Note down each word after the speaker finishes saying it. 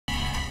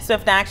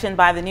Swift action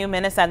by the new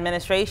Menace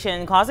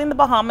administration causing the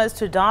Bahamas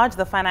to dodge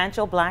the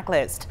financial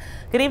blacklist.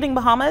 Good evening,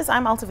 Bahamas.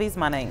 I'm Altaviz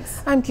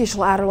Munnings. I'm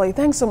Keishla Adderley.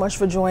 Thanks so much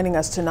for joining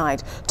us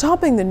tonight.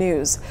 Topping the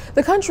news,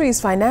 the country's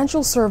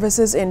financial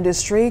services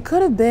industry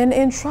could have been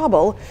in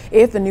trouble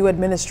if the new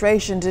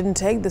administration didn't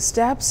take the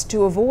steps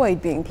to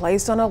avoid being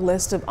placed on a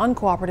list of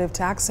uncooperative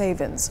tax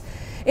havens.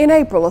 In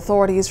April,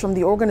 authorities from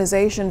the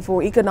Organization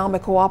for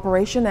Economic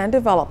Cooperation and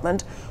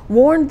Development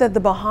warned that the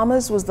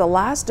Bahamas was the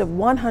last of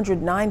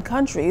 109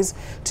 countries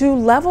to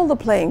level the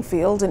playing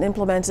field in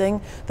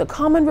implementing the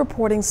Common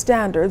Reporting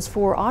Standards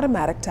for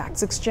Automatic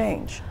Tax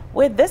Exchange.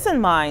 With this in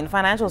mind,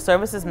 Financial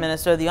Services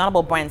Minister, the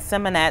Honorable Brent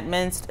Simonet,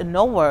 minced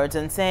no words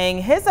in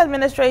saying his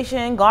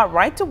administration got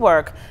right to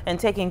work in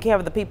taking care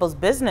of the people's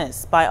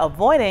business by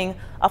avoiding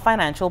a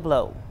financial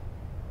blow.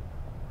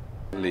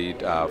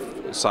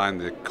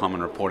 Signed the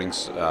Common Reporting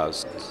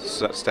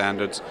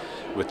Standards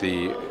with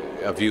the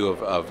view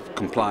of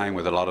complying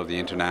with a lot of the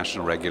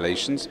international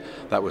regulations.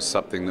 That was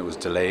something that was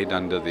delayed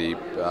under the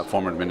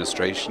former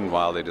administration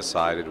while they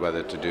decided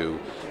whether to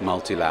do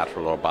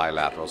multilateral or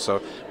bilateral.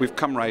 So we've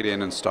come right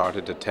in and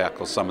started to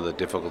tackle some of the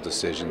difficult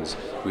decisions.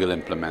 We'll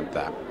implement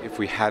that. If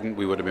we hadn't,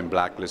 we would have been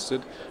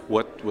blacklisted.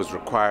 What was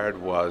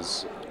required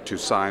was to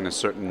sign a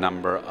certain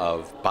number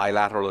of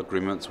bilateral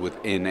agreements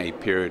within a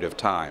period of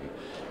time.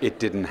 It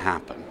didn't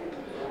happen.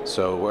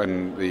 So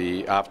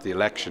after the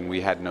election,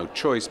 we had no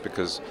choice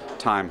because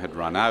time had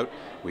run out.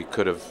 We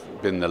could have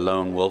been the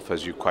lone wolf,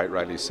 as you quite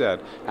rightly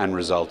said, and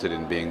resulted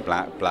in being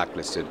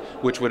blacklisted,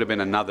 which would have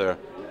been another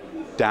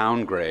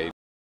downgrade.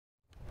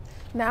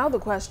 Now the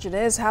question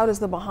is, how does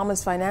the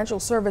Bahamas financial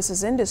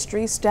services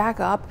industry stack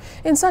up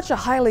in such a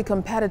highly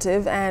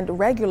competitive and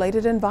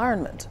regulated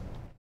environment?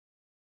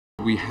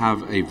 We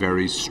have a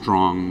very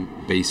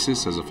strong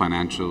basis as a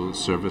financial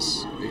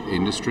service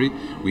industry.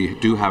 We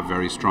do have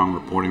very strong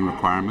reporting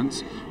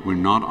requirements. We're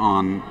not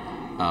on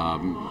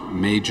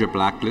major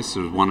blacklists.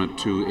 There's one or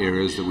two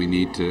areas that we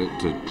need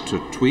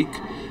to tweak,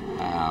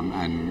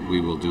 and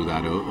we will do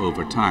that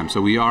over time. So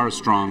we are a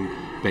strong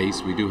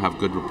base. We do have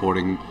good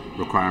reporting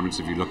requirements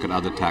if you look at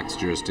other tax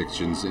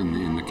jurisdictions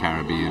in the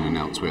Caribbean and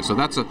elsewhere. So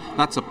that's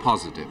a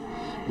positive.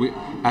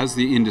 As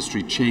the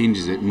industry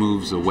changes, it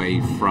moves away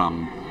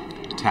from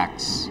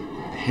tax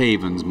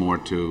havens more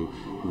to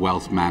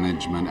wealth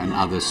management and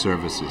other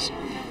services.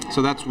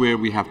 So that's where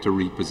we have to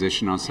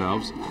reposition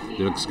ourselves.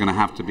 There's going to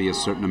have to be a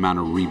certain amount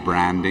of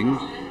rebranding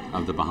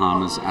of the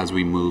Bahamas as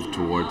we move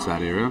towards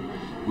that area.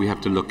 We have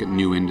to look at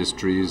new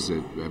industries.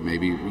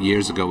 Maybe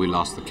years ago we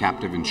lost the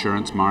captive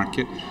insurance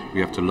market. We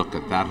have to look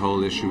at that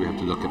whole issue. We have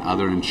to look at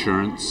other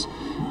insurance,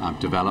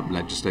 develop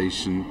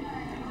legislation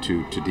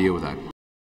to deal with that.